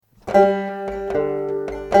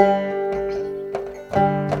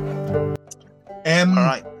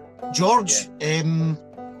George,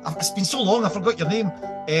 it's been so long, I forgot your name.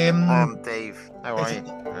 Dave, how are you?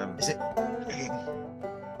 Is it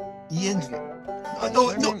Ian?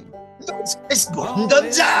 No, it's Gordon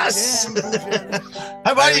Dundas.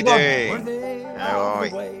 How are you, Gordon? How are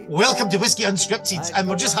you? Welcome to Whiskey Unscripted, and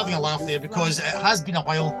we're just having a laugh there because it has been a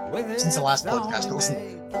while since the last podcast. But listen,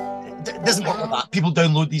 it doesn't work like that. People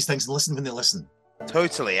download these things and listen when they listen.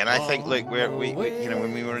 Totally, and I think, look, we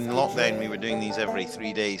when we were in lockdown, we were doing these every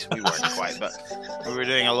 3 days. We weren't quite, but we were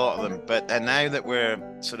doing a lot of them. But now that we're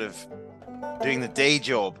sort of doing the day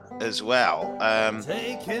job as well,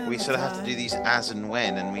 we sort of have to do these as and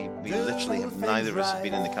when, and we literally have, neither of us have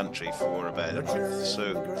been in the country for about a month.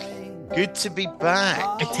 So good to be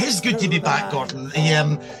back. It is good to be back, Gordon.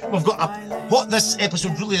 We've got what this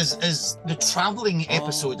episode really is the travelling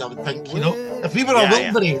episode, I would think. You know, if we were a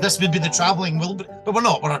Wilbury, this would be the travelling Wilbury, but we're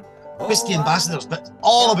not. We're whiskey ambassadors, but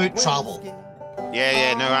all about travel.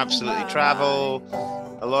 No, absolutely. Travel,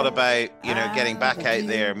 a lot about, getting back out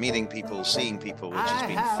there, meeting people, seeing people, which has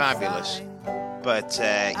been fabulous. But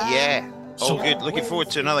all good. Looking forward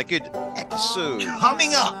to another good episode.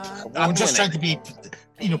 Coming up, I'm just trying to be,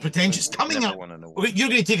 pretentious. Coming up, you're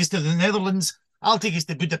going to take us to the Netherlands. I'll take us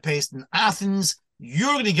to Budapest and Athens.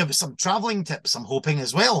 You're going to give us some travelling tips, I'm hoping,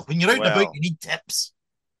 as well. When you're out and about, you need tips.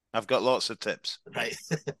 I've got lots of tips. Right.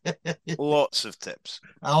 Lots of tips.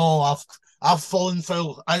 Oh, I've fallen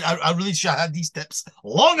foul. I really should have had these tips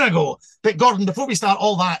long ago. But Gordon, before we start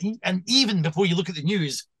all that, and even before you look at the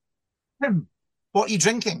news, what are you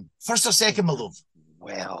drinking? First or second, my love?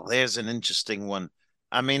 Well, there's an interesting one.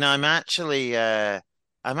 I mean, I'm actually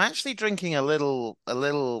drinking a little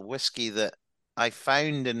whiskey that I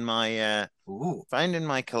found in my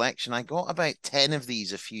collection. I got about 10 of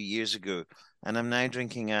these a few years ago, and I'm now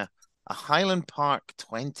drinking a Highland Park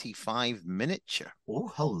 25 miniature.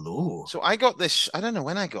 Oh, hello. So I got this, I don't know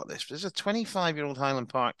when I got this, but it's a 25-year-old Highland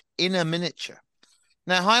Park in a miniature.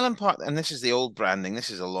 Now, Highland Park, and this is the old branding, this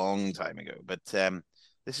is a long time ago, but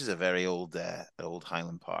this is a very old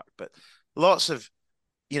Highland Park. But lots of,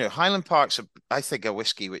 Highland Park's, I think, a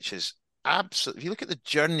whiskey which is absolutely, if you look at the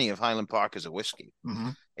journey of Highland Park as a whiskey,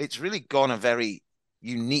 it's really gone a very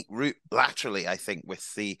unique route laterally, I think,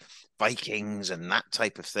 with the Vikings and that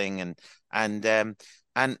type of thing, and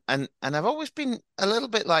I've always been a little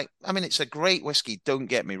bit like, I mean, it's a great whiskey, don't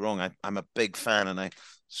get me wrong, I'm a big fan, and I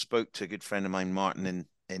spoke to a good friend of mine, Martin,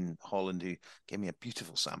 in Holland, who gave me a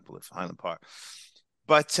beautiful sample of Highland Park.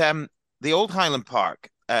 But the old Highland Park,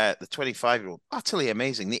 the 25-year-old, utterly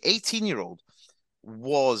amazing. The 18-year-old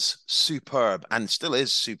was superb and still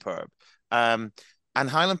is superb. And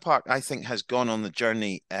Highland Park, I think, has gone on the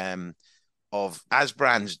journey of, as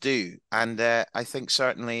brands do, and I think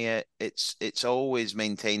certainly it's always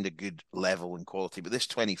maintained a good level and quality. But this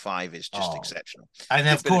 25 is just exceptional. And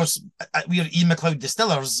of course, we are E. McLeod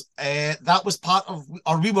Distillers. That was part of,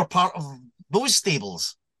 or we were part of those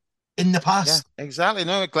stables in the past. Yeah, exactly.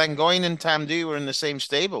 No, Glengoyne and Tamdhu were in the same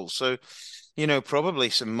stable, so probably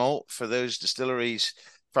some malt for those distilleries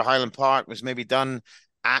for Highland Park was maybe done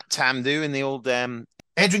at Tamdhu in the old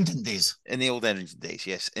Edrington days. In the old Edrington days,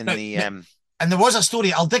 yes. And there was a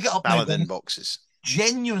story, I'll dig it up Baladin now. Boxes.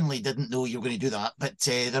 Genuinely didn't know you were going to do that, but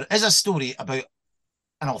there is a story about,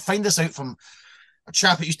 and I'll find this out from a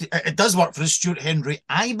chap that used to, it does work for us, Stuart Henry.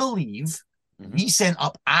 I believe he sent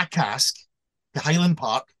up a cask to Highland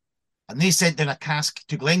Park, and they sent down a cask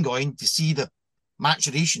to Glengoyne to see the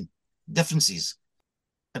maturation differences.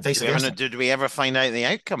 And vice versa. Did we ever find out the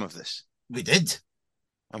outcome of this? We did.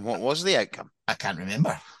 And what was the outcome? I can't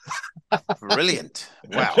remember. Brilliant.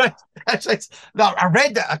 Wow. No, I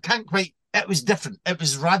read that. I can't quite. It was different. It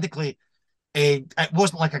was radically. It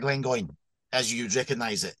wasn't like a Glengoyne, as you'd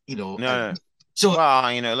recognise it. No. So,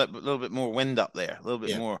 a little bit more wind up there, a little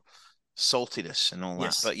bit more saltiness and all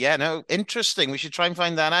that. But interesting. We should try and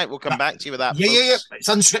find that out. We'll come back to you with that. Yeah. It's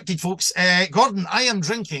unscripted, folks. Gordon, I am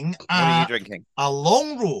drinking. What are you drinking? A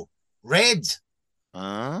Longrow Red.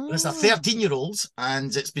 Oh. It's a 13-year-old,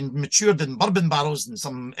 and it's been matured in bourbon barrels and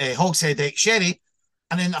some Hogshead X sherry.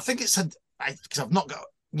 And then I think it's had, because I've not got,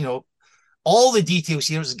 all the details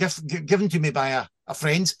here. It was given to me by a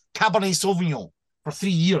friend, Cabernet Sauvignon for 3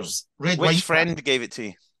 years. Red wine. Which friend gave it to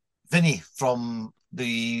you? Vinny from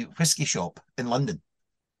the whiskey shop in London.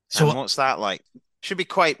 So and what's that like? Should be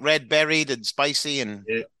quite red berried and spicy and.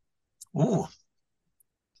 Ooh,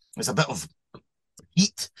 there's a bit of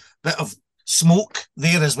heat, bit of smoke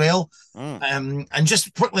there as well. And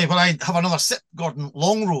just quickly, when I have another sip, Gordon,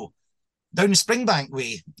 Longrow down the Springbank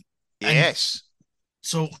way. Yes.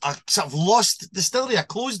 So I sort of lost distillery, a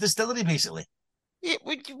closed distillery basically.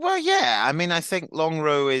 Well, yeah. I mean, I think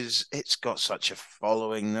Longrow it's got such a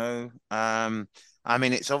following though. I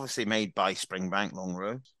mean, it's obviously made by Springbank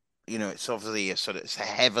Longrow. You know, it's obviously it's a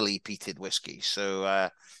heavily peated whiskey. So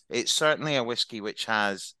it's certainly a whiskey which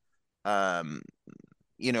has um,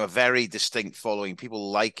 a very distinct following.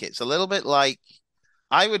 People like it. It's a little bit like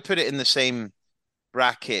I would put it in the same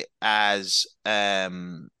bracket as I've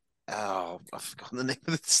forgotten the name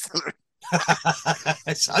of the distillery.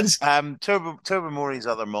 It sounds Tobermory's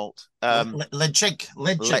other malt. Leipzig.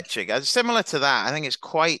 Leipzig. Similar to that. I think it's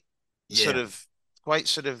Yeah. quite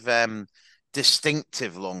sort of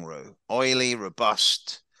distinctive Longrow. Oily,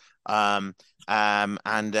 robust, and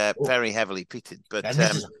Oh, very heavily peated, but and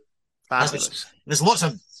this is fabulous. there's lots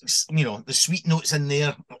of the sweet notes in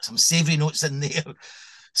there, some savoury notes in there,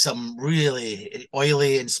 some really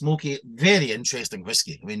oily and smoky, very interesting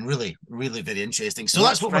whiskey. I mean, really, really very interesting. So What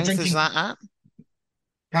that's what we're strength is drinking. that at?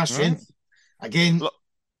 Cask Right. strength. Again, Look,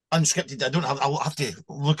 unscripted. I don't have. I'll have to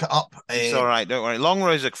look it up. it's all right. Don't worry.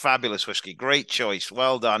 Longrow's a fabulous whiskey. Great choice.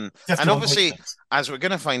 Well done. And 51.6. obviously, as we're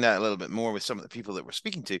going to find out a little bit more with some of the people that we're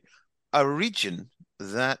speaking to, a region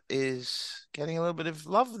that is getting a little bit of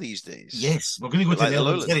love these days. Yes, we're going to go Bit to like the the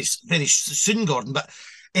Netherlands Lowlands. very soon, Gordon. But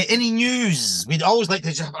any news? We'd always like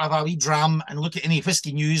to just have a wee dram and look at any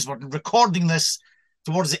whiskey news. We're recording this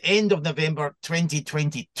towards the end of November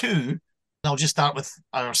 2022. And I'll just start with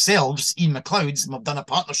ourselves, Ian McLeod's, and we've done a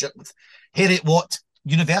partnership with Heriot Watt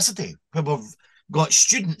University, where we've got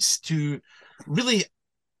students to really,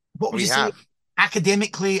 what would We you say, have.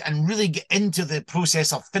 academically and really get into the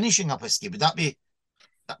process of finishing a whiskey. Would that be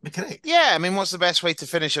correct? Yeah, I mean, what's the best way to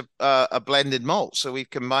finish a blended malt? So we've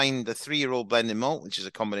combined the 3-year-old blended malt, which is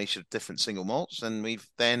a combination of different single malts, and we've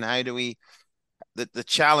then how do we the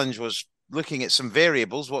challenge was looking at some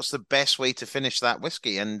variables. What's the best way to finish that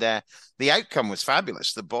whiskey? And the outcome was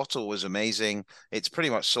fabulous. The bottle was amazing. It's pretty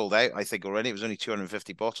much sold out, I think, already. It was only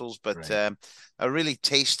 250 bottles, but Right. a really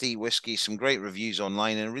tasty whiskey, some great reviews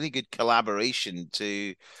online, and a really good collaboration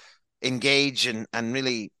to engage and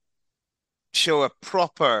really show a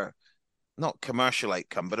proper, not commercial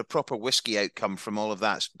outcome, but a proper whiskey outcome from all of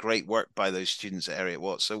that great work by those students at Heriot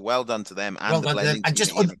Watt. So well done to them Well and the done to them. blending And team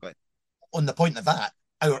just at Ian McLeod. on the point of that,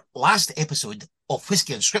 our last episode of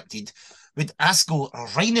Whiskey Unscripted with Asko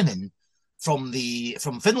Raininen from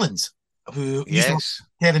Finland, who used to work Yes. with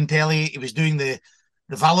Kevin Pelly. He was doing the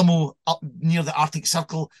Valamo up near the Arctic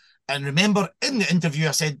Circle. And remember, in the interview,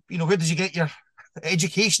 I said, where did you get your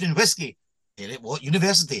education in whiskey? What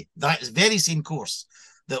university? That is the very same course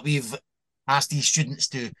that we've asked these students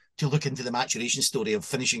to look into the maturation story of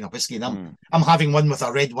finishing a whiskey. And I'm having one with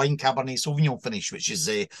a red wine Cabernet Sauvignon finish, which is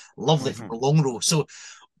lovely from a Longrow. So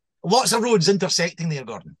lots of roads intersecting there,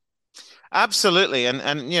 Gordon. Absolutely, and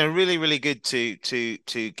really, really good to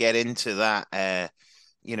get into that.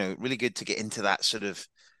 Really good to get into that sort of,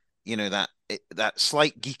 that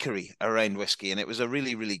slight geekery around whiskey, and it was a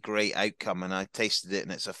really, really great outcome. And I tasted it,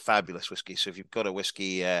 and it's a fabulous whiskey. So if you've got a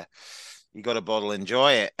whiskey, you got a bottle,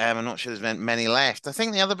 enjoy it. I'm not sure there's many left. I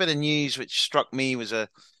think the other bit of news which struck me was the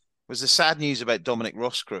sad news about Dominic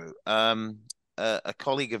Roscrow. A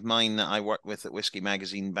colleague of mine that I worked with at Whiskey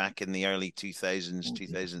Magazine back in the early 2000s,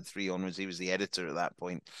 2003 onwards. He was the editor at that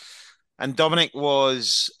point. And Dominic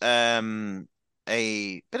was a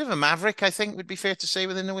bit of a maverick, I think would be fair to say,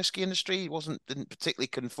 within the whiskey industry. He didn't particularly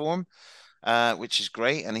conform, which is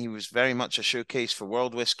great. And he was very much a showcase for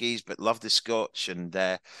world whiskies, but loved his Scotch. And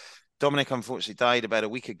Dominic unfortunately died about a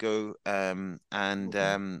week ago,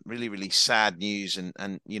 really, really sad news.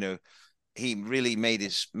 And he really made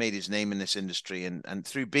his name in this industry, and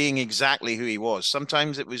through being exactly who he was.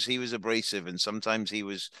 Sometimes he was abrasive, and sometimes he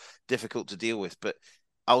was difficult to deal with, but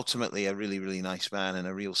ultimately a really, really nice man, and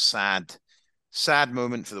a real sad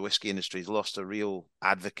moment for the whiskey industry. He's lost a real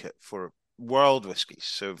advocate for world whiskies,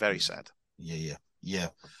 so very sad. Yeah.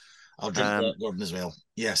 I'll drink that, Gordon, as well.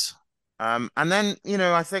 Yes. And then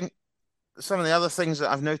I think some of the other things that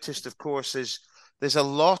I've noticed, of course, is there's a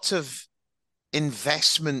lot of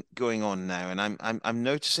investment going on now, and I'm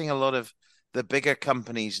noticing a lot of the bigger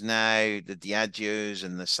companies now, the Diageos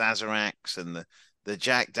and the Sazeracs and the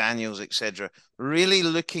Jack Daniels, etc., really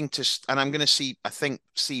looking to, and I'm going to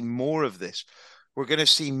see more of this. We're going to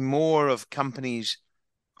see more of companies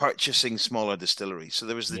purchasing smaller distilleries. So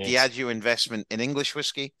there was the Diageo investment in English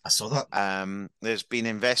whiskey. I saw that. There's been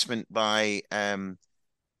investment by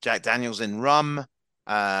Jack Daniels in rum.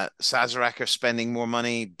 Sazerac are spending more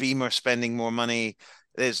money. Beam are spending more money.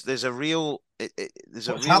 There's a real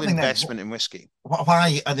investment in whiskey.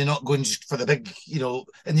 Why are they not going for the big?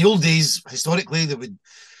 In the old days, historically, they would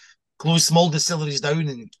close small distilleries down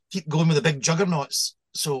and keep going with the big juggernauts.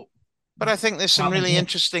 So But I think there's some Can't really make it.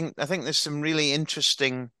 interesting. I think there's some really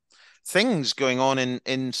interesting things going on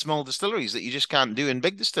in small distilleries that you just can't do in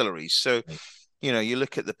big distilleries. So, Right. you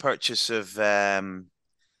look at the purchase of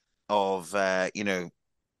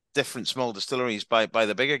different small distilleries by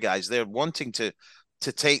the bigger guys. They're wanting to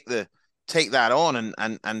take that on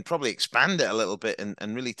and probably expand it a little bit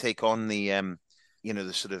and really take on the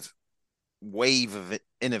sort of wave of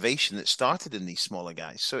innovation that started in these smaller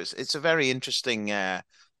guys. So it's a very interesting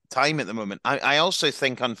time at the moment. I also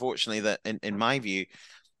think, unfortunately, that in my view,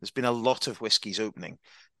 there's been a lot of whiskies opening,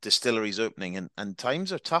 distilleries opening, and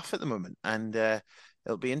times are tough at the moment. And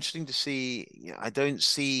it'll be interesting to see. I don't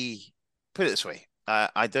see, put it this way,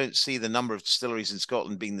 I don't see the number of distilleries in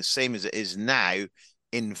Scotland being the same as it is now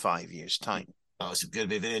in 5 years' time. That's going to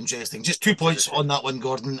be very interesting. Just 2 points on that one,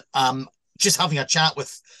 Gordon. Just having a chat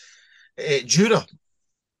with Jura,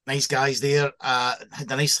 nice guys there. Had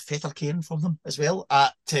a nice feather cane from them as well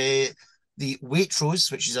at the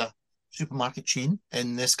Waitrose, which is a supermarket chain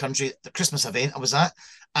in this country, the Christmas event I was at.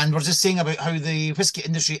 And we're just saying about how the whiskey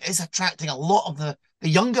industry is attracting a lot of the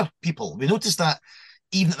younger people. We noticed that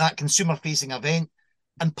even at that consumer facing event.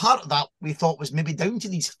 And part of that we thought was maybe down to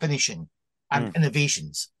these finishing and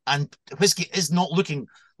innovations. And whiskey is not looking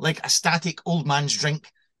like a static old man's drink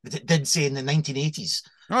that it did, say, in the 1980s.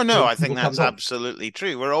 Oh, no, I think that's absolutely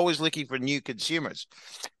true. We're always looking for new consumers.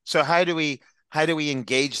 So how do we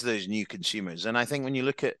engage those new consumers? And I think when you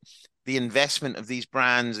look at the investment of these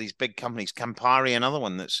brands, these big companies, Campari, another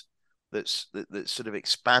one that's sort of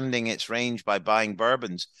expanding its range by buying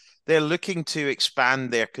bourbons, they're looking to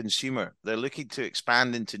expand their consumer. They're looking to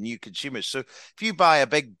expand into new consumers. So if you buy a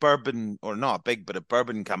big bourbon, or not a big, but a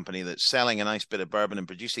bourbon company that's selling a nice bit of bourbon and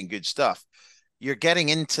producing good stuff, you're getting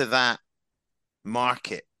into that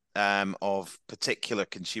market of particular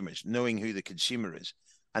consumers, knowing who the consumer is.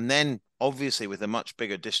 And then obviously with a much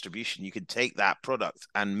bigger distribution, you can take that product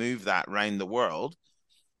and move that around the world.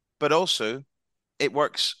 But also it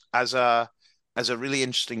works as a really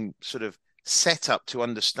interesting sort of setup to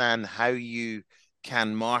understand how you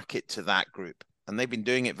can market to that group. And they've been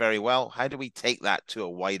doing it very well. How do we take that to a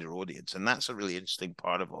wider audience? And that's a really interesting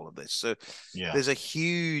part of all of this. So there's a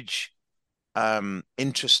huge,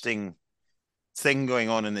 interesting thing going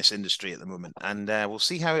on in this industry at the moment, and we'll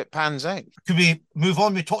see how it pans out. Could we move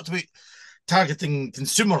on? We talked about targeting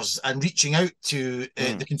consumers and reaching out to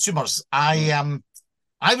the consumers. I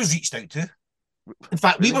was reached out to. In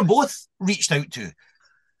fact, we were both reached out to.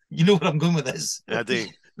 You know where I'm going with this? I do.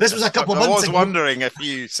 This was a couple of months ago. I was wondering a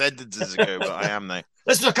few sentences ago, but I am now.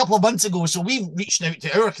 This was a couple of months ago, so we reached out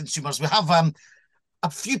to our consumers. We have a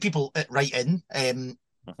few people write in,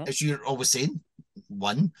 as you're always saying,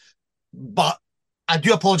 one. But I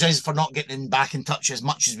do apologise for not getting back in touch as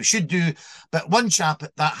much as we should do. But one chap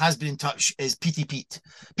that has been in touch is PT Pete.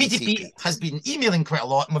 PT Pete has been emailing quite a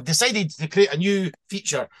lot, and we've decided to create a new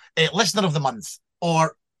feature, Listener of the Month,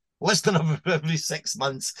 or Listener of every 6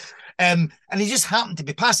 months. And he just happened to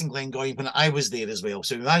be passing Glengoyne when I was there as well.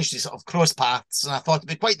 So we managed to sort of cross paths, and I thought it'd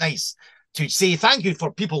be quite nice to say thank you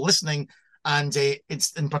for people listening. And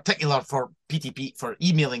it's in particular for PT Pete for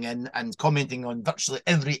emailing in and commenting on virtually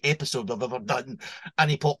every episode I've ever done. And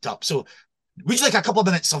he popped up. So would you like a couple of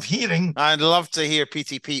minutes of hearing? I'd love to hear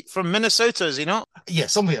PT Pete from Minnesota, is he not? Yeah,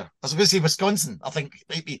 somewhere. I was going to say Wisconsin, I think.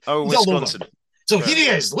 Maybe. Oh, Wisconsin. So here he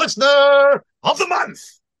is, Listener of the Month.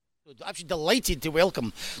 I'm actually delighted to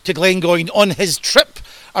welcome to Glengoyne on his trip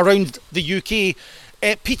around the UK,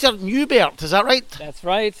 Peter Newbert. Is that right? That's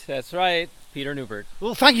right. Peter Newbert.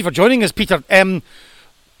 Well, thank you for joining us, Peter.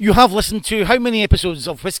 You have listened to how many episodes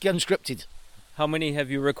of Whiskey Unscripted? How many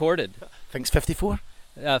have you recorded? I think it's 54.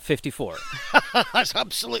 54. That's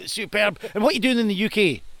absolutely superb. And what are you doing in the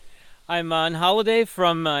UK? I'm on holiday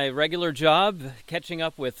from my regular job, catching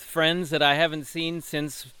up with friends that I haven't seen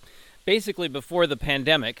since basically before the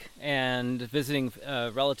pandemic, and visiting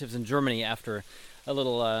relatives in Germany after a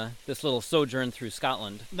little this little sojourn through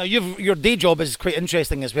Scotland. Now, your day job is quite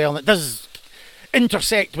interesting as well, and it does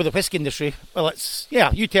intersect with the whiskey industry. Well,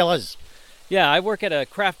 you tell us. Yeah, I work at a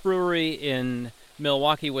craft brewery in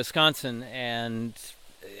Milwaukee, Wisconsin, and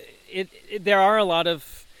there are a lot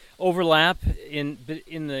of overlap in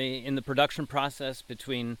the production process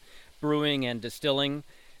between brewing and distilling,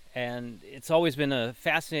 and it's always been a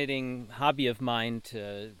fascinating hobby of mine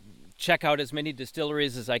to check out as many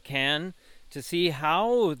distilleries as I can to see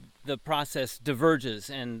how the process diverges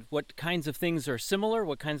and what kinds of things are similar,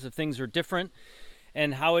 what kinds of things are different,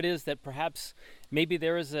 and how it is that perhaps maybe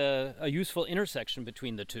there is a useful intersection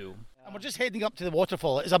between the two. And we're just heading up to the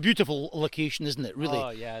waterfall. It's a beautiful location, isn't it, really? Oh,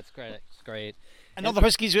 yeah, it's great. It's great. Another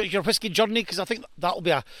whiskies, your whiskey journey, because I think that'll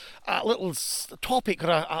be a little topic or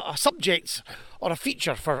a subject or a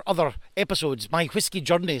feature for other episodes. My whiskey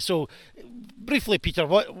journey. So, briefly, Peter,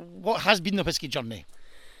 what has been the whiskey journey?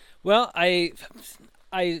 Well, I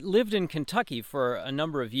lived in Kentucky for a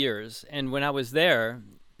number of years, and when I was there,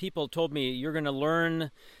 people told me you're going to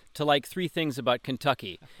learn to like three things about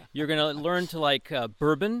Kentucky. You're going to learn to like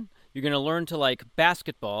bourbon, you're going to learn to like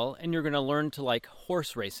basketball, and you're going to learn to like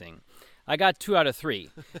horse racing. I got 2 out of 3.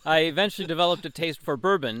 I eventually developed a taste for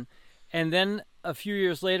bourbon, and then a few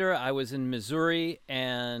years later, I was in Missouri,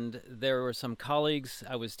 and there were some colleagues.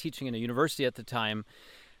 I was teaching in a university at the time.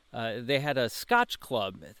 They had a Scotch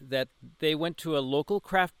club that they went to a local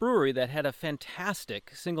craft brewery that had a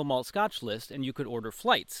fantastic single malt Scotch list, and you could order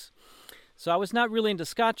flights. So I was not really into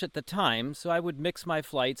Scotch at the time, so I would mix my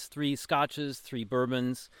flights, 3 Scotches, 3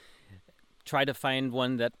 bourbons, try to find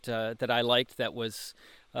one that I liked that was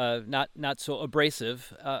not so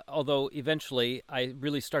abrasive, although eventually I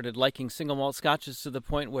really started liking single malt Scotches to the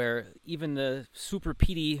point where even the super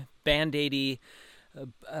peaty, band-aidy,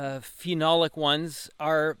 phenolic ones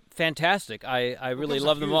are fantastic. I really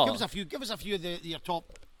love them all. Give us a few of your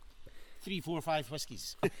top 3, 4, 5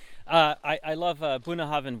 whiskies. I love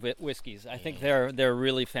Bunnahabhain whiskies. I think they're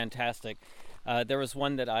really fantastic. There was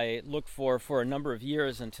one that I looked for a number of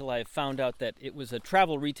years until I found out that it was a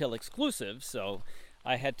travel retail exclusive, so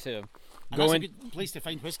I had to go in. That's a good place to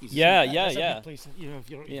find whiskies. Yeah. That's a good place, if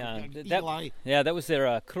you're eagle eye. That was their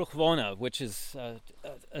Kruchvona, which is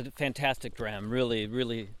a fantastic dram. Really,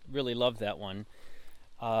 really, really love that one.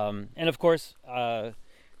 And of course,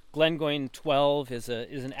 Glengoyne 12 is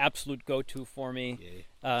an absolute go-to for me.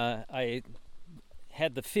 Yeah. I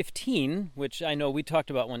had the 15, which I know we talked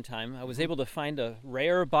about one time. I was able to find a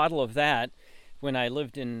rare bottle of that when I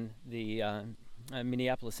lived in the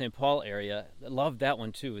Minneapolis, St. Paul area. I loved that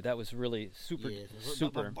one too. That was really super.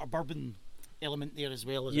 A bourbon element there as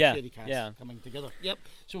well as a sherry cask coming together. Yep.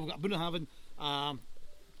 So we've got Bunnahabhain,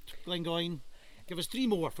 Glengoyne. Give us 3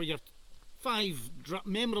 more for your 5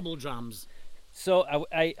 memorable drams. So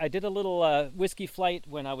I did a little whiskey flight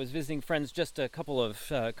when I was visiting friends just a couple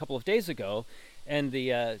of days ago, and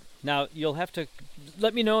now you'll have to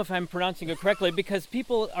let me know if I'm pronouncing it correctly, because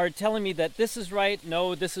people are telling me that this is right.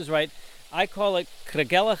 No, this is right. I call it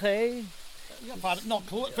Craigellachie. Not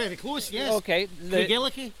close, very close. Yes. Okay.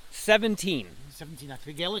 Craigellachie. 17. 17.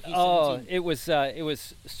 Craigellachie. Oh, 17. It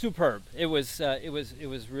was superb. It was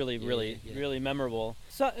really really memorable.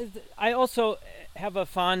 So I also have a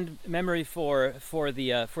fond memory for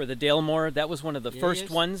the Dalmore. That was one of the first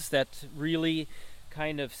ones that really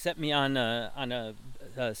kind of set me on a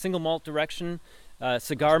single malt direction.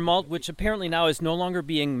 Cigar malt, which apparently now is no longer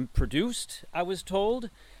being produced, I was told.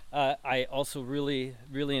 I also really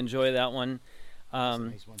enjoy that one.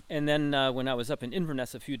 Nice one. And then when I was up in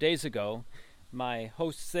Inverness a few days ago, my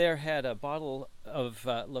hosts there had a bottle of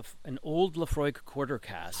an old Laphroaig quarter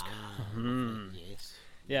cask. Yes.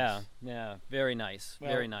 Yeah, very nice,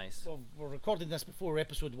 very nice. Well, we're recording this before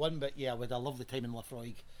episode 1, but yeah, we had a lovely time in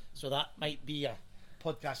Laphroaig, so that might be a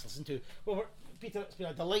podcast to listen to. Well, Peter, it's been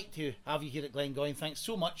a delight to have you here at Glengoyne. Thanks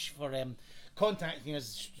so much for contacting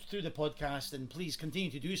us through the podcast, and please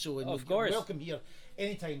continue to do so. And of course, you're welcome here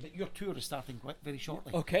anytime. But your tour is starting very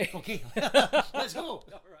shortly. Okay. Let's go. All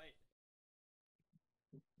right.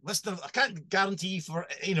 Listener, I can't guarantee for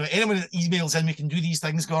anyone that emails in we can do these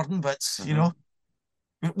things, Gordon, but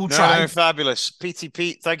we'll try. No, fabulous. PT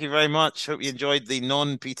Pete, thank you very much. Hope you enjoyed the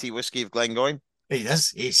non-PT whiskey of Glengoyne. He does.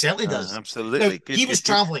 He certainly does. Absolutely. Now, he was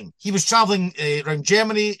travelling. He was travelling around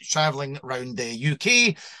Germany, travelling around the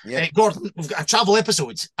UK. Yeah. Gordon, we've got a travel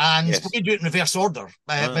episode, and we're going to do it in reverse order.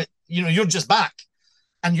 But you're just back,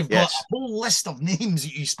 and you've got a whole list of names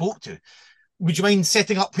that you spoke to. Would you mind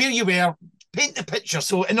setting up where you were? Paint the picture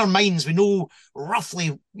so in our minds we know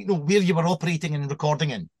roughly, where you were operating and recording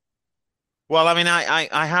in. Well, I mean,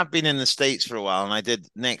 I have been in the States for a while, and I did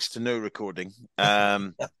next to no recording,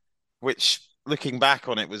 which, looking back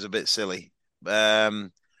on it, was a bit silly.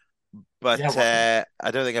 But I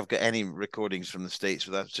don't think I've got any recordings from the States,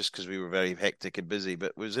 but that's just because we were very hectic and busy.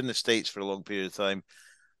 But we was in the States for a long period of time.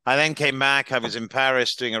 I then came back. I was in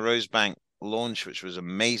Paris doing a Rosebank launch, which was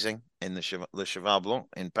amazing, in the Le Cheval Blanc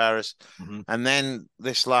in Paris. And then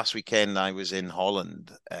this last weekend I was in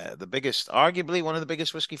Holland, arguably one of the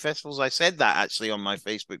biggest whiskey festivals. I said that actually on my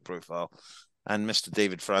Facebook profile, and Mr.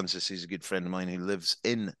 David Francis, who's a good friend of mine who lives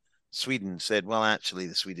in Sweden, said, well, actually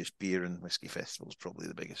the Swedish Beer and Whiskey Festival is probably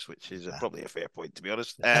the biggest, which is probably a fair point, to be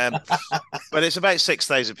honest. But it's about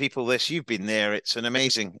 6,000 people. You've been there. It's an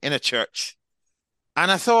amazing, in a church. And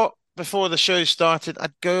I thought, before the show started,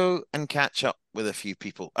 I'd go and catch up with a few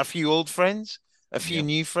people, a few old friends, a few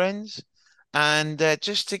new friends, and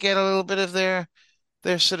just to get a little bit of their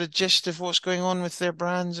sort of gist of what's going on with their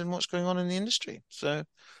brands and what's going on in the industry. So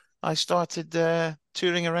I started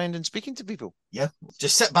touring around and speaking to people. Yeah,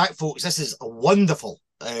 just sit back, folks. This is a wonderful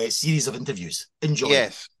series of interviews. Enjoy.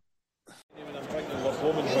 Yes.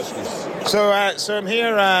 So I'm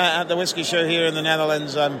here at the Whiskey Show here in the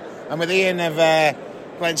Netherlands. I'm with Ian of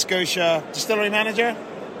Glen Scotia, distillery manager.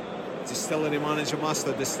 Distillery manager,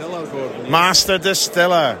 master distiller, Gordon. Yes. Master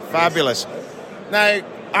distiller, fabulous. Now,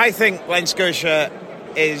 I think Glen Scotia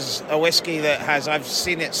is a whiskey that has, I've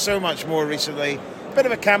seen it so much more recently, a bit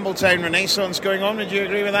of a Campbelltown renaissance going on. Would you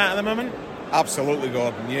agree with that at the moment? Absolutely,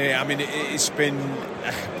 Gordon. Yeah, I mean, it's been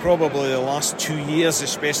probably the last 2 years,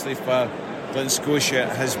 especially for Glen Scotia,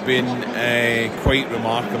 has been quite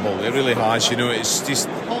remarkable. It really has. You know, it's just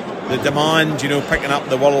the demand, you know, picking up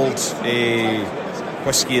the world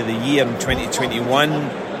Whisky of the Year in 2021,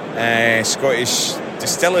 Scottish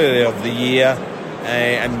Distillery of the Year,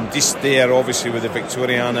 and just there, obviously, with the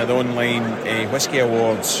Victoriana, the online Whisky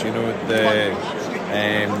Awards, you know, the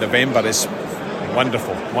November is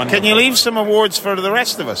wonderful. Can you leave some awards for the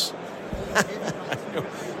rest of us?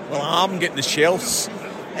 Well, I'm getting the shelves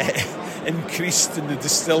increased in the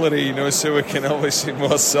distillery, you know, so we can obviously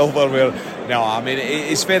more silverware. No, I mean,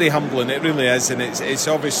 it's very humbling, it really is, and it's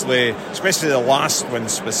obviously, especially the last one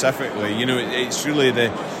specifically, you know, it's really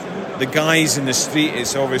the guys in the street,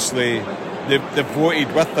 it's obviously, they've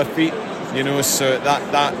voted with their feet, you know, so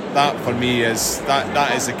that for me is,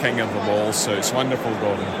 that is the king of them all, so it's wonderful,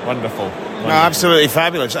 Gordon, wonderful. No, absolutely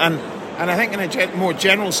fabulous, and I think in a more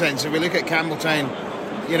general sense, if we look at Campbelltown,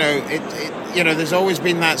 you know, you know, there's always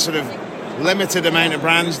been that sort of limited amount of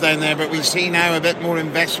brands down there, but we see now a bit more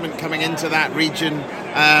investment coming into that region.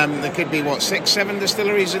 There could be, 6-7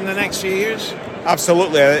 distilleries in the next few years?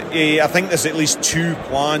 Absolutely. I think there's at least 2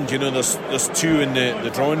 planned. You know, there's 2 in the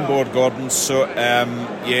drawing board, Gordon. So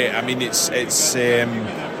yeah, I mean, it's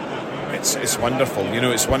wonderful. You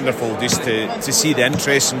know, it's wonderful just to see the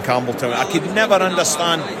interest in Campbelltown. I could never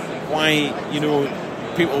understand why, you know,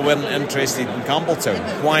 people weren't interested in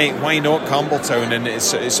Campbelltown. Why not Campbelltown? And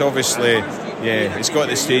it's obviously, yeah, it's got to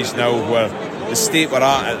the stage now where the state we're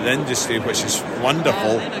at the industry, which is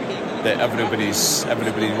wonderful, that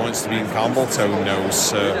everybody wants to be in Campbelltown now.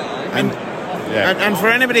 So, and for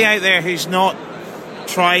anybody out there who's not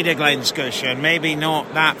tried a Glen Scotia and maybe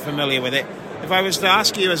not that familiar with it, if I was to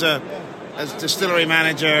ask you as distillery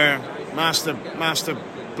manager, master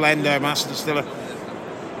blender, master distiller,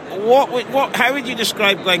 how would you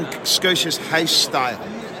describe Glen Scotia's house style?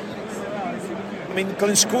 I mean,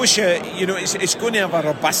 Glen Scotia, you know, it's going to have a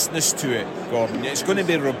robustness to it, Gordon. It's going to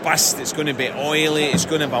be robust, it's going to be oily, it's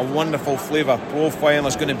going to have a wonderful flavour profile,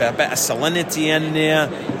 there's going to be a bit of salinity in there.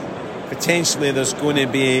 Potentially there's going to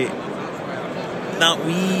be that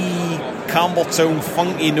wee Campbelltown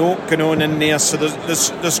funky note going on in there, so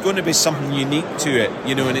there's going to be something unique to it,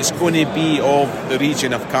 you know, and it's going to be of the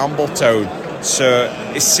region of Campbelltown. So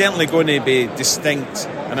it's certainly going to be distinct,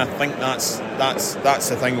 and I think that's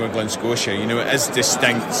the thing with Glen Scotia. You know, it is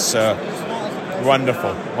distinct. So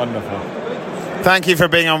wonderful. Thank you for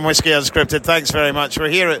being on Whiskey Unscripted. Thanks very much. We're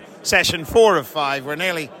here at session 4 of 5. We're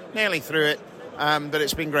nearly through it, but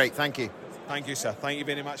it's been great. Thank you. Thank you, sir. Thank you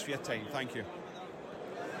very much for your time. Thank you.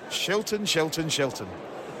 Shilton.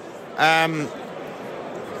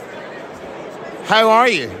 How are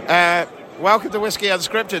you? Welcome to Whiskey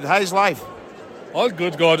Unscripted. How's life? All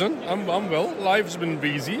good, Gordon. I'm well. Life's been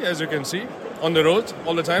busy, as you can see. On the road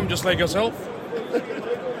all the time, just like yourself.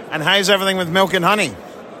 And how's everything with Milk and Honey?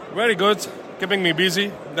 Very good. Keeping me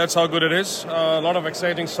busy. That's how good it is. A lot of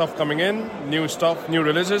exciting stuff coming in. New stuff, new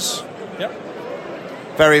releases. Yeah.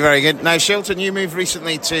 Very, very good. Now, Shilton, you moved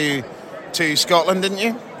recently to Scotland, didn't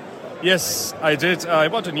you? Yes, I did.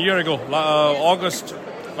 About a year ago. August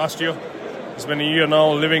last year. It's been a year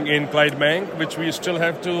now living in Clydebank, which we still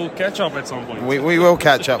have to catch up at some point. We will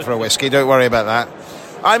catch up for a whiskey, don't worry about that.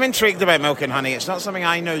 I'm intrigued about Milk and Honey. It's not something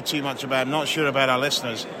I know too much about. I'm not sure about our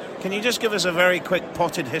listeners. Can you just give us a very quick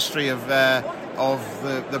potted history of the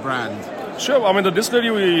brand? Sure. I mean, the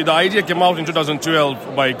distillery, the idea came out in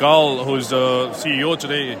 2012 by Gal, who's the CEO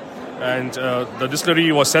today. And the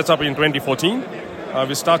distillery was set up in 2014.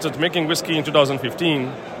 We started making whiskey in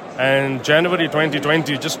 2015. And January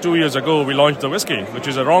 2020, just 2 years ago, we launched the whiskey, which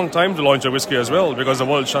is a wrong time to launch a whiskey as well because the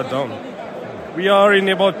world shut down. We are in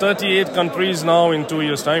about 38 countries now in 2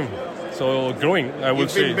 years' time. So growing, I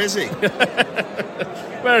would say. You've been busy.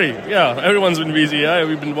 Very, yeah. Everyone's been busy. Yeah,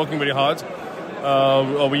 we've been working very hard.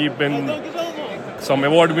 We've been some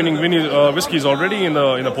award-winning whiskeys already in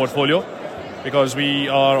the portfolio. because we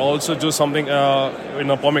are also do something in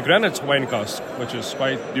a pomegranate wine cask, which is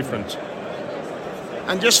quite different.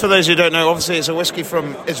 And just for those who don't know, obviously it's a whiskey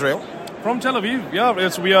from Israel. From Tel Aviv, yeah.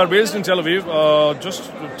 We are based in Tel Aviv,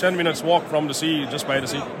 just 10 minutes walk from the sea, just by the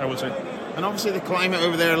sea, I would say. And obviously the climate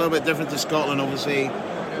over there a little bit different to Scotland, obviously.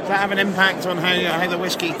 Does that have an impact on how the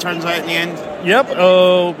whiskey turns out in the end?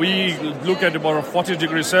 Yep, we look at about 40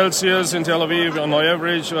 degrees Celsius in Tel Aviv on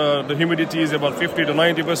average. The humidity is about 50 to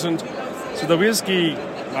 90%. So the whiskey,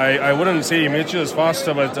 I wouldn't say matures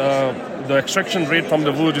faster, but the extraction rate from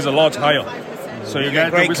the wood is a lot higher. So you get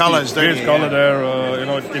great the whiskey, colours, don't great you? color there.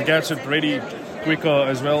 It gets it ready quicker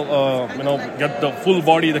as well. Get the full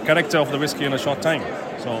body, the character of the whiskey in a short time.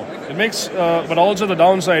 So it makes, but also the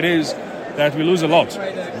downside is that we lose a lot. To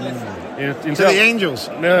the angels.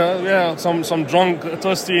 Yeah, some drunk,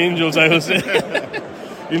 thirsty angels, I will say.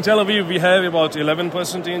 In Tel Aviv, we have about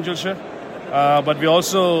 11% angel share, but we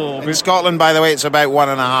also... In Scotland, by the way, it's about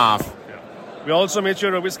 1.5. Yeah. We also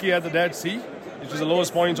mature a whiskey at the Dead Sea, which is the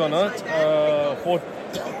lowest point on Earth,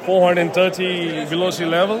 430 below sea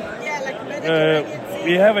level.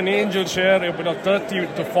 We have an angel share of about 30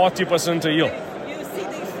 to 40% a year.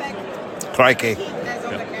 Crikey.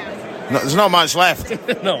 No, there's not much left.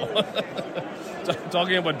 No.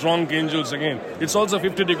 Talking about drunk angels again. It's also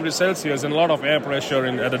 50 degrees Celsius and a lot of air pressure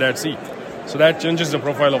at the Dead Sea. So that changes the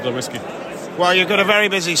profile of the whiskey. Well, you've got a very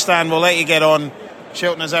busy stand. We'll let you get on.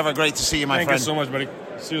 Shilton, as ever, great to see you, my Thank friend. you so much, buddy.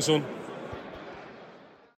 See you soon.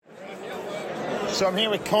 So I'm here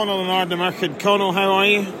with Connell and Ardnamurchan. Connell, how are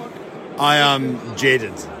you? I am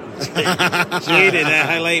jaded. Jaded.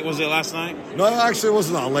 How late was it last night? No, actually, it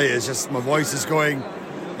wasn't that late. It's just my voice is going.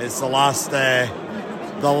 It's the last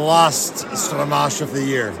Stramash of the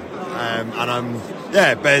year,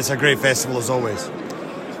 but it's a great festival as always.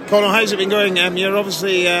 Connell, how's it been going? You're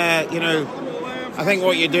obviously, I think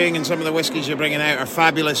what you're doing and some of the whiskies you're bringing out are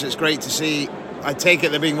fabulous. It's great to see. I take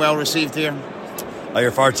it they're being well received here. Oh, you're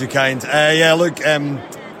far too kind.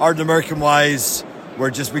 Ardnamurchan wise,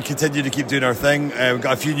 we continue to keep doing our thing. We've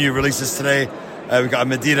got a few new releases today. We've got a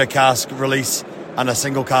Madeira cask release and a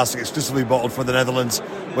single cask exclusively bottled for the Netherlands,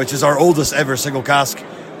 which is our oldest ever single cask.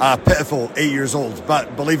 Pitiful 8 years old,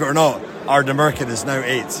 but believe it or not, Ardnamurchan is now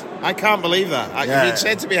 8. I can't believe that. If you'd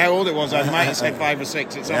said to me how old it was, I might have said 5 or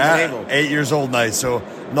 6. It's unbelievable. 8 years old now, so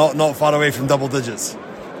not far away from double digits.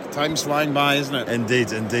 Time's flying by, isn't it?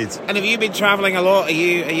 Indeed. And have you been travelling a lot? Are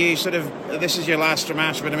you sort of, this is your last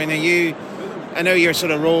Stramash, but I mean, I know your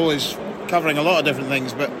sort of role is covering a lot of different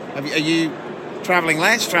things, but are you travelling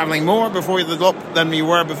less, travelling more than you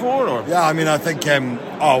were before? Or? Yeah, I mean, I think,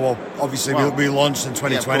 obviously we launched in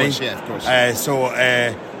 2020. Yeah, of course.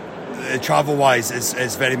 Travel-wise,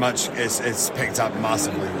 it's very much, it's picked up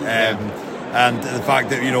massively. And the fact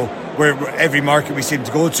that, we're every market we seem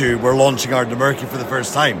to go to, we're launching Ardnamurchan for the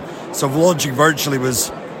first time. So launching virtually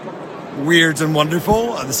was weird and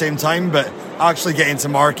wonderful at the same time, but actually getting to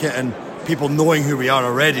market and people knowing who we are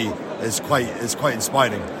already is quite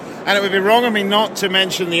inspiring. And it would be wrong of me not to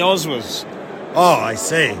mention the Oswas. Oh, I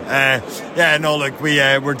see.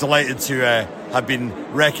 We're delighted to have been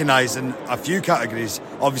recognised in a few categories.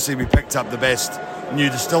 Obviously, we picked up the best new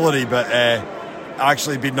distillery, but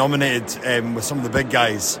actually being nominated with some of the big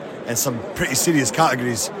guys in some pretty serious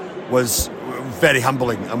categories was very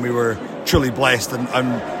humbling, and we were truly blessed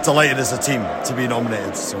and delighted as a team to be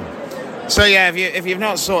nominated. So yeah, if you've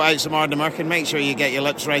not sought out some Ardnamurchan, make sure you get your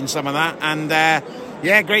lips around some of that. And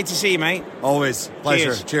great to see you, mate. Always.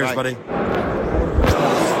 Pleasure. Cheers buddy.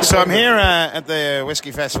 So I'm here at the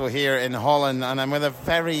Whiskey Festival here in Holland, and I'm with a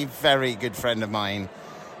very, very good friend of mine.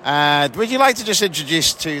 Would you like to just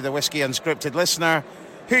introduce to the Whiskey Unscripted listener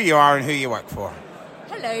who you are and who you work for?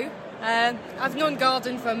 Hello. I've known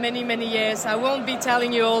Gordon for many, many years. I won't be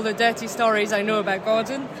telling you all the dirty stories I know about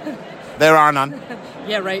Gordon. There are none.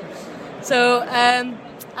 Yeah, right. So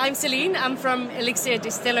I'm Celine. I'm from Elixir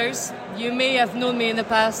Distillers. You may have known me in the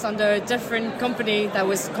past under a different company that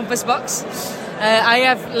was Compass Box. I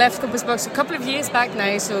have left Compass Box a couple of years back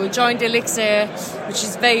now, so joined Elixir, which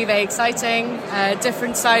is very, very exciting.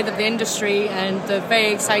 Different side of the industry and the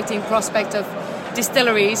very exciting prospect of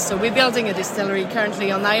distilleries. So we're building a distillery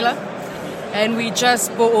currently on Islay, and we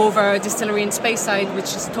just bought over a distillery in Speyside,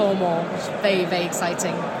 which is Tormore, which is very, very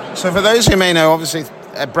exciting. So for those who may know, obviously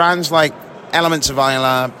brands like Elements of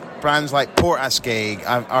Islay, brands like Port Ascaig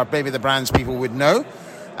are maybe the brands people would know.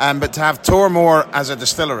 But to have Tormore as a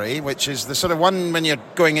distillery, which is the sort of one when you're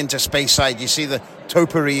going into Speyside, you see the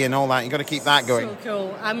topiary and all that. You've got to keep that going. So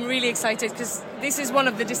cool. I'm really excited because this is one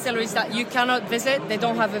of the distilleries that you cannot visit. They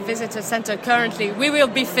don't have a visitor centre currently. We will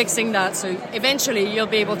be fixing that, so eventually you'll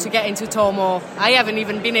be able to get into Tullamore. I haven't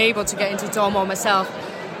even been able to get into Tullamore myself,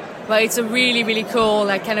 but it's a really, really cool,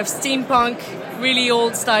 like kind of steampunk, really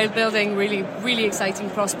old style building, really, really exciting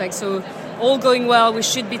prospect. So all going well, we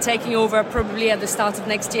should be taking over probably at the start of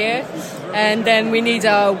next year, and then we need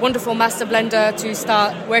a wonderful master blender to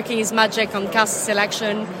start working his magic on cask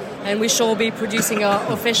selection, and we shall be producing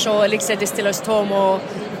our official Elixir Distillers Tullamore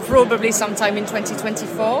probably sometime in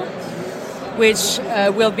 2024, which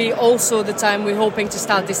will be also the time we're hoping to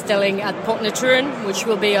start distilling at Portnaturn, which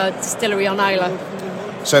will be a distillery on Islay.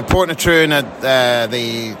 So Portnaturn,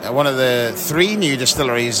 one of the 3 new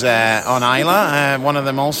distilleries on Islay. One of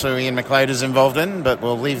them also Ian McLeod is involved in, but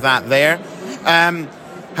we'll leave that there.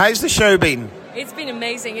 How's the show been? It's been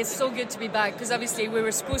amazing. It's so good to be back because obviously we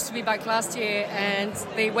were supposed to be back last year and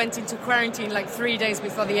they went into quarantine like 3 days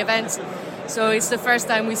before the event. So it's the first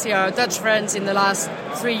time we see our Dutch friends in the last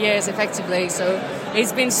 3 years effectively. So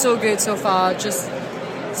it's been so good so far. Just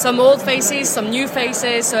some old faces, some new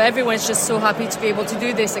faces, so everyone's just so happy to be able to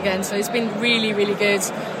do this again. So it's been really, really good.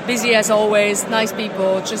 Busy as always, nice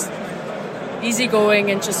people, just easygoing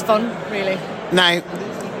and just fun, really. Now,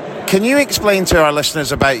 can you explain to our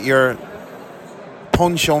listeners about your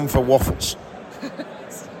penchant for waffles?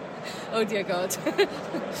 Oh dear God.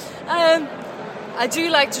 I do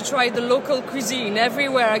like to try the local cuisine.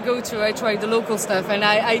 Everywhere I go to, I try the local stuff, and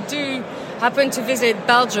I do happen to visit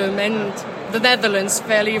Belgium and the Netherlands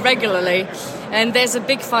fairly regularly, and there's a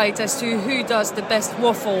big fight as to who does the best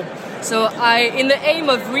waffle. So in the aim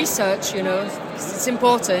of research, it's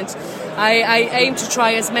important, I aim to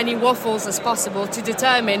try as many waffles as possible to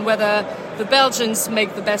determine whether the Belgians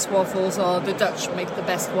make the best waffles or the Dutch make the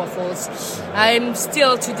best waffles. I'm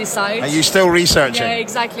still to decide. Are you still researching? Yeah,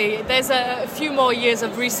 exactly. There's a few more years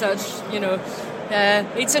of research,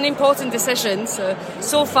 it's an important decision.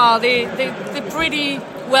 So far, they're pretty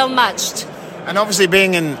well matched. And obviously,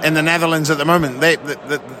 being in the Netherlands at the moment,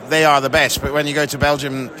 they are the best. But when you go to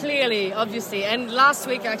Belgium, clearly, obviously. And last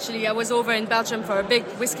week, actually, I was over in Belgium for a big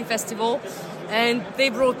whiskey festival, and they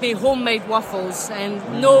brought me homemade waffles,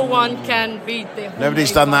 and no one can beat the homemade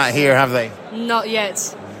Nobody's done that here, have they? Not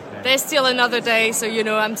yet. There's still another day, so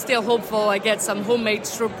I'm still hopeful I get some homemade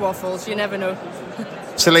Stroop waffles. You never know.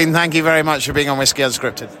 Celine, thank you very much for being on Whiskey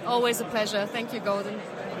Unscripted. Always a pleasure. Thank you, Gordon.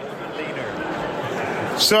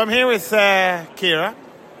 So I'm here with Kira.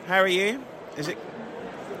 How are you?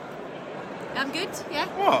 I'm good, yeah.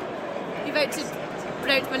 What? You're about to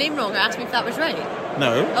pronounce my name wrong. Ask me if that was right.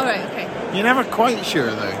 No. All right, okay. You're never quite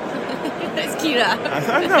sure, though. It's Kira.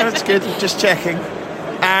 I know, it's good. Just checking.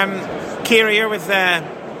 Kira, you're with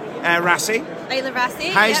Rassi. Isla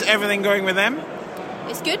Rassi. How's everything going with them?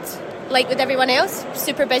 It's good. Like with everyone else,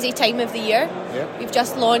 super busy time of the year. Yep. We've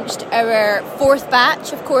just launched our 4th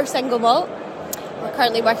batch of core single malt. We're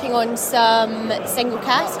currently working on some single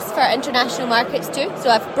casks for international markets too. So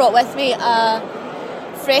I've brought with me a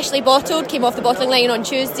freshly bottled, came off the bottling line on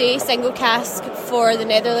Tuesday, single cask for the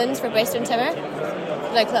Netherlands for Western Timor.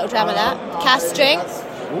 Like a little dram of that. Cask strength,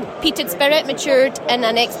 peated spirit, matured in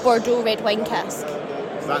an ex-Bordeaux red wine cask.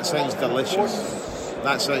 That sounds delicious.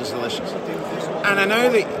 And I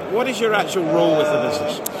know that, what is your actual role with the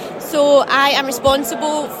business? So I am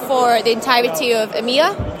responsible for the entirety of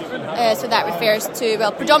EMEA. So that refers to,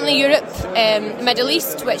 predominantly Europe, Middle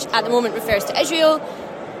East, which at the moment refers to Israel,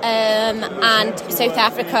 and South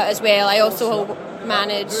Africa as well. I also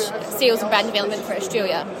manage sales and brand development for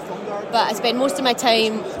Australia. But I spend most of my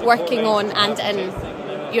time working on and in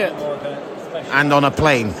Europe. And on a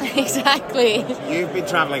plane. Exactly. You've been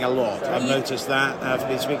travelling a lot. I've noticed that. I've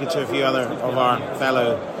been speaking to a few other of our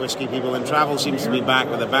fellow whisky people, and travel seems to be back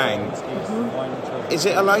with a bang. Mm-hmm. Is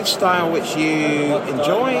it a lifestyle which you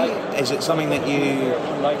enjoy? Is it something that you...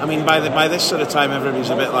 I mean, by this sort of time, everybody's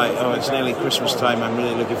a bit like, oh, it's nearly Christmas time, I'm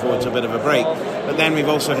really looking forward to a bit of a break. But then we've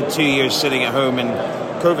also had 2 years sitting at home in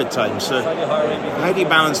COVID time. So how do you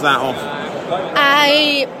balance that off?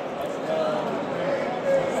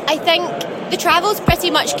 I think the travel's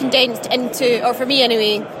pretty much condensed into, or for me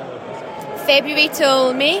anyway, February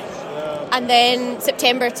till May, and then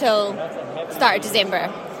September till start of December.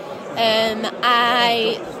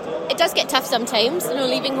 It does get tough sometimes,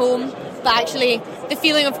 leaving home, but actually the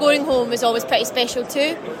feeling of going home is always pretty special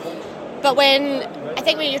too. But when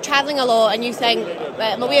you're travelling a lot and you think,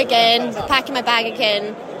 right, I'm away again, packing my bag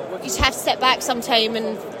again, you just have to sit back sometimes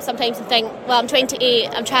and think, well, I'm 28,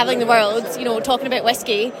 I'm travelling the world, talking about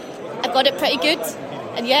whiskey. I've got it pretty good.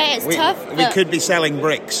 And yeah, it's tough. We could be selling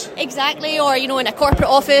bricks. Exactly, or in a corporate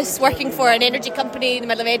office working for an energy company company in the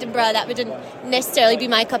middle of Edinburgh, that wouldn't necessarily be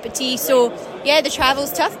my cup of tea. So yeah, the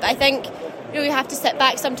travel's tough, but I think you have to sit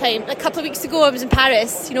back sometime. A couple of weeks ago I was in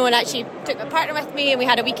Paris, and actually took my partner with me, and we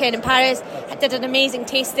had a weekend in Paris. I did an amazing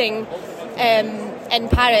tasting in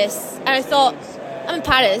Paris, and I thought, I'm in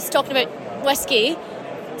Paris talking about whiskey,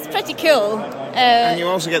 it's pretty cool. And you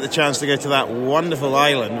also get the chance to go to that wonderful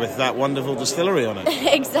island with that wonderful distillery on it.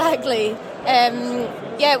 Exactly.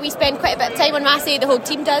 We spend quite a bit of time on Raasay, the whole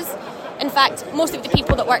team does. In fact, most of the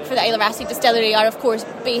people that work for the Isle of Raasay distillery are of course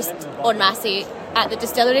based on Raasay at the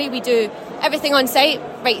distillery. We do everything on site,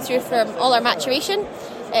 right through from all our maturation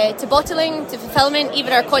to bottling, to fulfillment.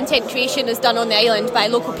 Even our content creation is done on the island by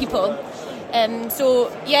local people.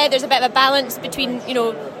 There's a bit of a balance between,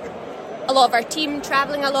 a lot of our team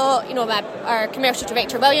travelling a lot. Our commercial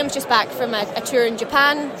director William's just back from a tour in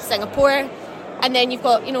Japan, Singapore. And then you've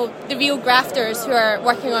got, the real grafters who are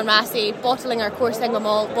working on Raasay, bottling our core single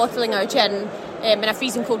malt, bottling our gin in a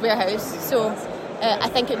freezing cold warehouse. So I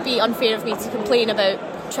think it'd be unfair of me to complain about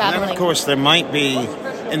travelling. And of course, there might be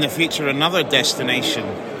in the future another destination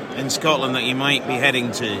in Scotland that you might be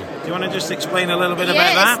heading to. Do you want to just explain a little bit about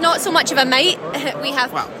that? Yeah, it's not so much of a might. We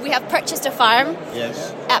have purchased a farm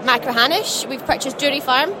at Machrihanish. We've purchased Drury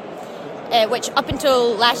Farm, which up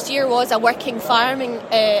until last year was a working farm in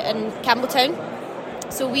Campbelltown.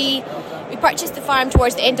 So we purchased the farm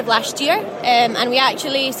towards the end of last year, and we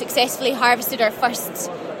actually successfully harvested our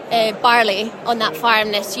first barley on that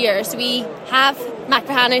farm this year. So we have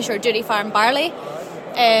Machrihanish or Drury Farm barley,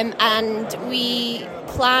 and we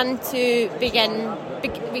plan to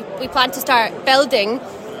we plan to start building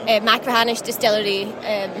Machrihanish distillery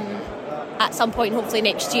at some point, hopefully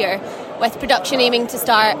next year, with production aiming to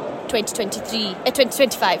start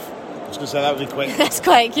 2025. I was going to say that would be quick. That's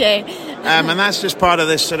quick, yeah. And that's just part of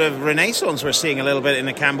this sort of renaissance we're seeing a little bit in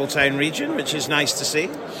the Campbelltown region, which is nice to see.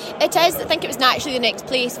 It is. I think it was naturally the next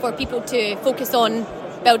place for people to focus on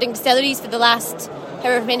building distilleries for the last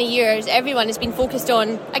however many years. Everyone has been focused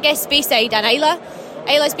on, I guess, Speyside and Islay.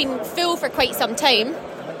 Islay's been full for quite some time.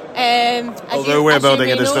 Although we're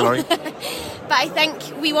building a distillery. But I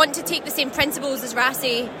think we want to take the same principles as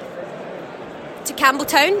Raasay to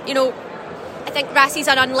Campbelltown. I think Raasay's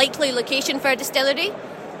an unlikely location for a distillery,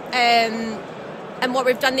 and what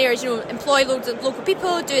we've done there is employ loads of local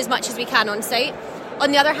people, do as much as we can on site.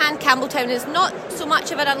 On the other hand, Campbelltown is not so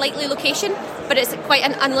much of an unlikely location, but it's quite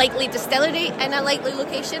an unlikely distillery in an unlikely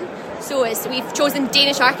location. So we've chosen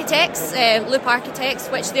Danish architects, Loop Architects,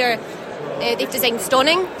 which they've designed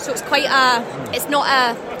Stauning. So it's not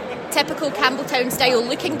a typical Campbelltown style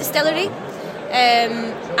looking distillery,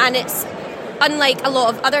 and it's unlike a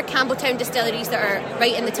lot of other Campbelltown distilleries that are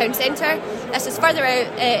right in the town centre. This is further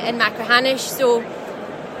out in Machrihanish, so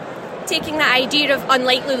taking that idea of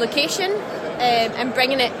unlikely location and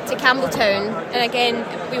bringing it to Campbelltown. And again,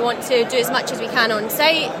 we want to do as much as we can on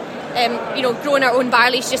site. Growing our own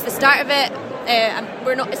barley is just the start of it.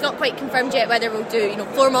 It's not quite confirmed yet whether we'll do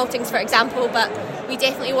floor maltings, for example, but we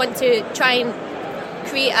definitely want to try and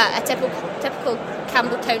create a typical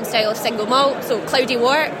Campbelltown style single malt, so cloudy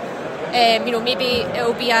wort. Maybe it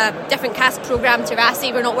will be a different cask programme to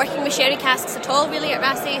Raasay. We're not working with sherry casks at all really at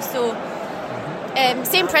Raasay, so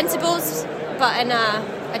same principles but in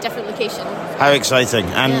a different location. How exciting.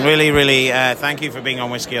 And really, really thank you for being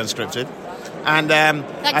on Whiskey Unscripted. And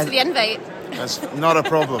thanks for the invite. That's not a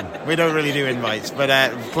problem. We don't really do invites, but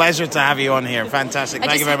pleasure to have you on here. Fantastic.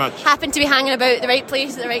 Thank you very much. Happened to be hanging about the right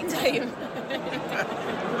place at the right time.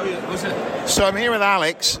 So I'm here with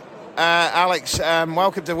Alex. Alex,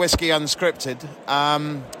 welcome to Whiskey Unscripted.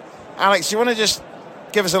 Alex, do you want to just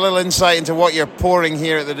give us a little insight into what you're pouring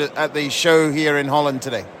here at the show here in Holland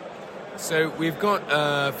today? So we've got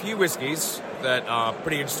a few whiskies that are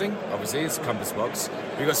pretty interesting. Obviously, it's Compass Box.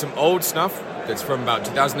 We've got some old stuff that's from about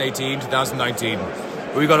 2018, 2019.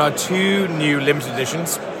 We've got our two new limited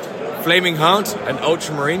editions, Flaming Heart and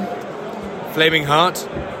Ultramarine. Flaming Heart,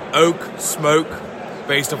 oak, smoke,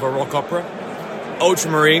 based off a rock opera.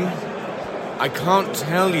 Ultramarine, I can't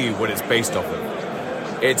tell you what it's based off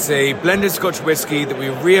of. It's a blended Scotch whiskey that we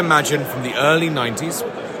reimagined from the early 90s.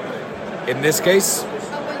 In this case,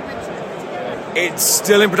 it's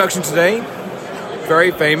still in production today.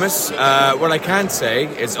 Very famous. What I can say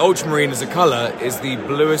is Ultramarine as a colour is the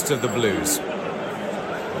bluest of the blues.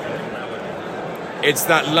 It's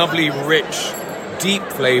that lovely, rich, deep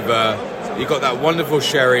flavour. You've got that wonderful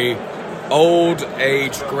sherry, old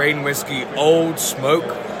aged grain whiskey, old smoke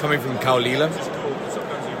coming from Caolila.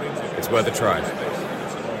 It's worth a try.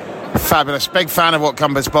 Fabulous. Big fan of what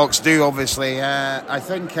Compass Box do, obviously. I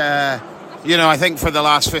think you know, I think for the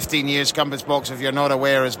last 15 years, Compass Box, if you're not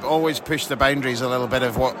aware, has always pushed the boundaries a little bit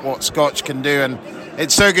of what Scotch can do, and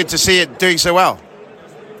it's so good to see it doing so well.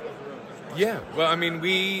 Yeah, well, I mean,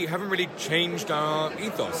 we haven't really changed our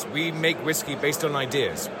ethos. We make whiskey based on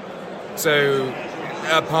ideas. So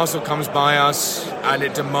a parcel comes by us and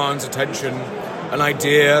it demands attention, an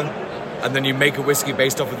idea, and then you make a whiskey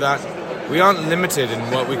based off of that. We aren't limited in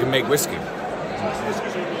what we can make whiskey.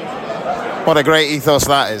 What a great ethos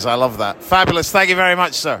that is. I love that. Fabulous. Thank you very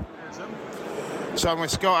much, sir. So I'm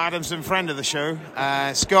with Scott Adamson, friend of the show.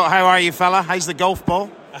 Scott, how are you, fella? How's the golf ball?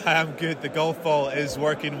 I'm good. The golf ball is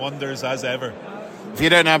working wonders as ever. If you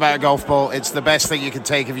don't know about a golf ball, it's the best thing you can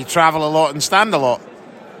take if you travel a lot and stand a lot.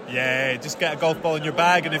 Yeah, just get a golf ball in your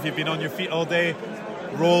bag, and if you've been on your feet all day,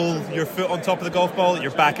 roll your foot on top of the golf ball,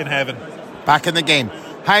 you're back in heaven. Back in the game.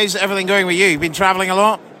 How's everything going with you? You've been travelling a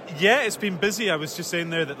lot? Yeah, it's been busy. I was just saying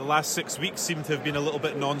there that the last 6 weeks seem to have been a little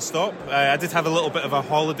bit non-stop. I did have a little bit of a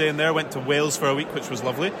holiday in there. Went to Wales for a week, which was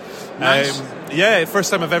lovely. Nice. Yeah,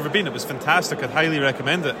 first time I've ever been. It was fantastic. I'd highly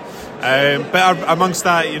recommend it. But amongst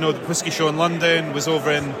that, you know, the Whisky Show in London, was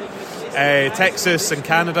over in Texas and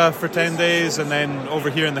Canada for 10 days, and then over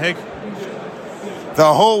here in The Hague.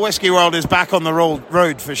 The whole whisky world is back on the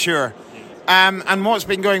road for sure. And what's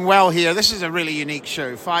been going well here, this is a really unique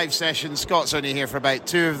show. 5 sessions, Scott's only here for about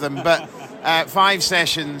 2 of them, but 5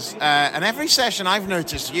 sessions, and every session I've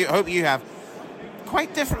noticed, hope you have,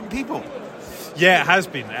 quite different people. Yeah, it has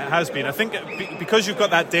been. I think because you've got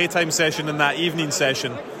that daytime session and that evening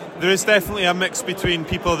session, there is definitely a mix between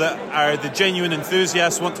people that are the genuine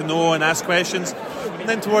enthusiasts, want to know and ask questions, and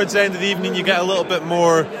then towards the end of the evening you get a little bit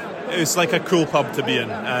more. It's like a cool pub to be in,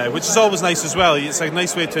 which is always nice as well. It's a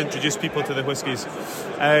nice way to introduce people to the whiskies.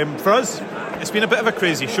 For us, it's been a bit of a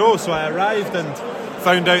crazy show. So I arrived and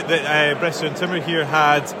found out that Bresser and Timmer here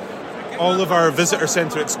had all of our visitor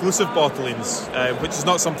centre exclusive bottlings, which is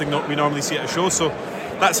not something that we normally see at a show. So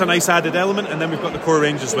that's a nice added element. And then we've got the core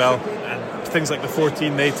range as well. And things like the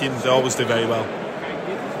 14, the 18, they always do very well.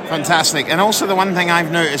 Fantastic. And also the one thing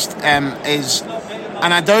I've noticed is,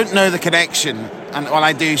 and I don't know the connection, and well,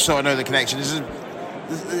 I do sort of know the connection,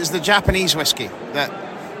 is the Japanese whiskey that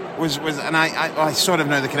was and I sort of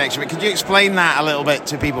know the connection, but could you explain that a little bit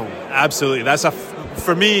to people? Absolutely. That's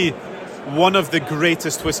for me, one of the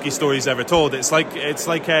greatest whiskey stories ever told. It's like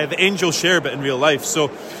the angel share, but in real life.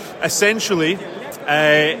 So essentially,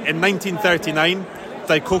 in 1939,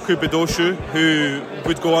 Daikoku Budoshu, who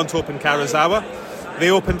would go on to open Karazawa, they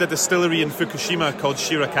opened a distillery in Fukushima called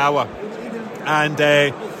Shirakawa, and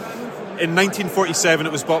in 1947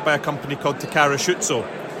 it was bought by a company called Takara Shuzo,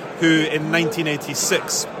 who in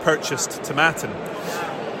 1986 purchased Tomatin.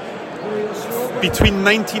 Between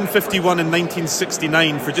 1951 and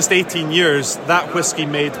 1969, for just 18 years, that whiskey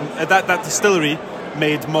made that distillery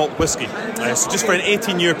made malt whiskey. So just for an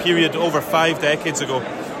 18-year period, over 5 decades ago,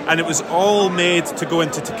 and it was all made to go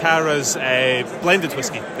into Takara's blended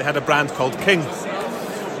whiskey. They had a brand called King.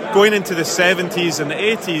 Going into the 70s and the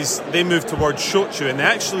 80s, they moved towards shochu, and they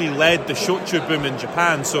actually led the shochu boom in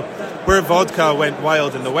Japan. So where vodka went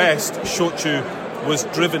wild in the West, shochu was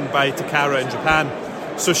driven by Takara in Japan.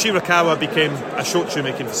 So Shirakawa became a shochu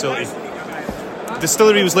making facility. The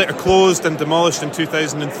distillery was later closed and demolished in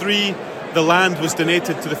 2003. The land was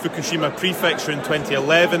donated to the Fukushima prefecture in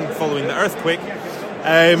 2011 following the earthquake.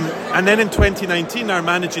 And then in 2019, our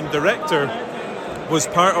managing director was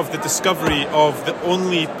part of the discovery of the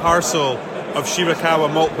only parcel of Shirakawa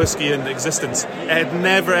malt whiskey in existence. It had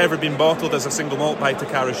never ever been bottled as a single malt by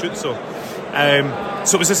Takara Shuzo.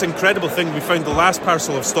 So it was this incredible thing. We found the last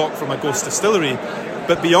parcel of stock from a ghost distillery,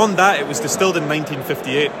 but beyond that it was distilled in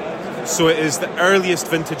 1958. So it is the earliest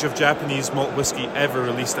vintage of Japanese malt whiskey ever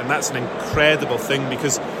released, and that's an incredible thing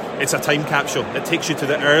because it's a time capsule. It takes you to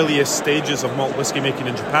the earliest stages of malt whiskey making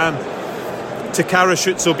in Japan. Takara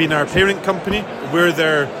Shuzo being our parent company, we're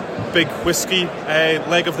their big whiskey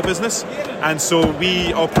leg of the business, and so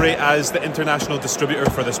we operate as the international distributor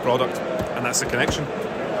for this product, and that's the connection.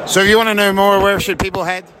 So if you want to know more, where should people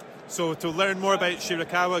head? So to learn more about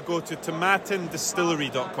Shirakawa, go to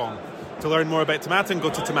tomatindistillery.com. To learn more about Tomatin, go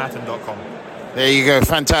to tomatin.com. There you go.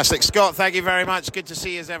 Fantastic. Scott, thank you very much. Good to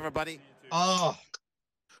see you as ever, buddy. Oh,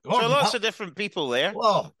 so lots of different people there.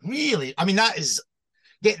 Well, really, I mean, that is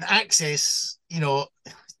getting access, you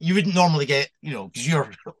wouldn't normally get, because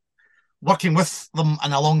you're working with them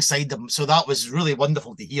and alongside them. So that was really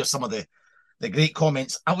wonderful to hear some of the great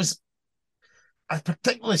comments. I was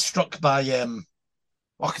particularly struck by them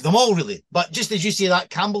all really, but just as you say,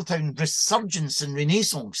 that Campbelltown resurgence and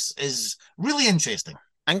renaissance is really interesting.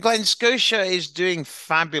 And Glen Scotia is doing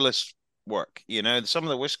fabulous work. You know, some of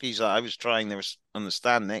the whiskies that I was trying, there was on the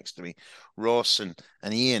stand next to me, Ross and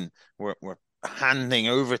Ian were handing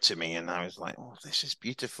over to me, and I was like, oh, this is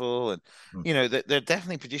beautiful. And you know, they're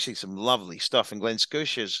definitely producing some lovely stuff, and Glen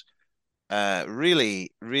Scotia's really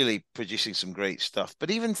producing some great stuff. But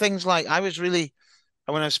even things like,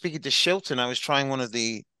 when I was speaking to Shilton, I was trying one of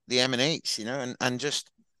the M&H, you know, and just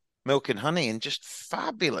milk and honey, and just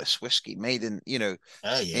fabulous whiskey made in, you know,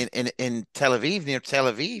 in Tel Aviv, near Tel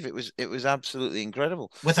Aviv. It was absolutely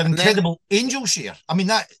incredible, with an incredible angel share. I mean,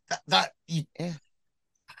 that you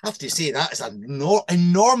have to say that is an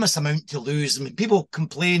enormous amount to lose. I mean, people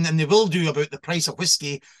complain, and they will do, about the price of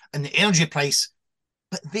whiskey and the energy price,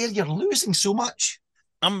 but there you're losing so much.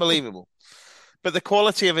 Unbelievable. But the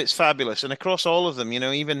quality of it's fabulous, and across all of them, you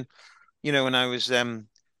know, even, you know, when I was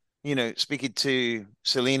you know, speaking to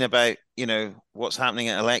Celine about, you know, what's happening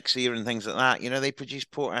at Alexia and things like that, you know, they produce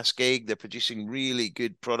Port Ascaig, they're producing really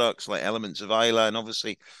good products like Elements of Islay, and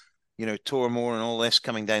obviously, you know, Tormore and all this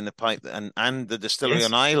coming down the pipe, and the distillery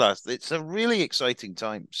on Islay. It's a really exciting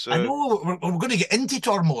time. So I know we're going to get into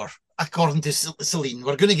Tormore, according to Celine.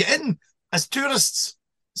 We're going to get in as tourists.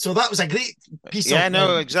 So that was a great piece of... Yeah,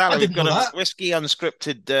 no, exactly. We've got a whiskey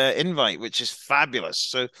unscripted invite, which is fabulous.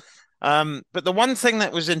 So, but the one thing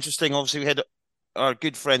that was interesting, obviously, we had our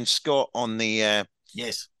good friend Scott on the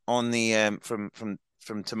from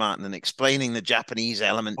Tomatin, and explaining the Japanese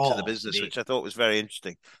element to the business, which I thought was very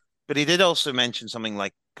interesting. But he did also mention something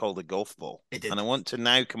like called a golf ball, and I want to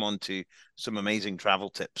now come on to some amazing travel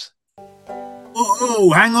tips.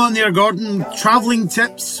 Oh, hang on there, Gordon. Travelling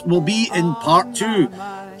tips will be in part 2.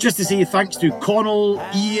 Just to say thanks to Connell,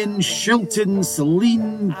 Ian, Shilton,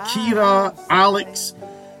 Celine, Kira, Alex,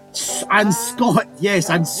 and Scott. Yes,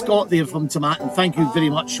 and Scott there from Tomatin. Thank you very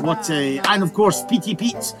much. And of course, PT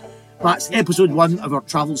Pete. That's episode 1 of our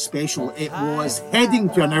travel special. It was heading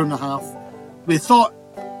to an hour and a half. We thought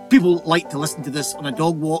people like to listen to this on a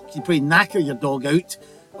dog walk. You probably knacker your dog out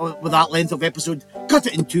with that length of episode. Cut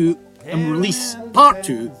it in 2 and release part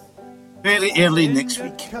 2 very early next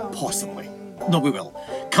week, possibly. No, we will.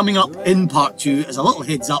 Coming up in part 2, as a little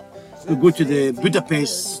heads up, we'll go to the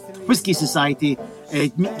Budapest Whisky Society,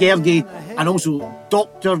 meet Gergi, and also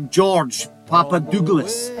Dr. George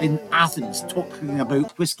Papadougoulis in Athens, talking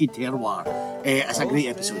about whiskey terroir. It's a great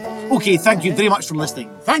episode. Okay, thank you very much for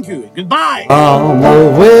listening. Thank you. Goodbye. On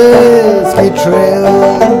the whiskey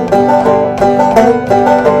trail.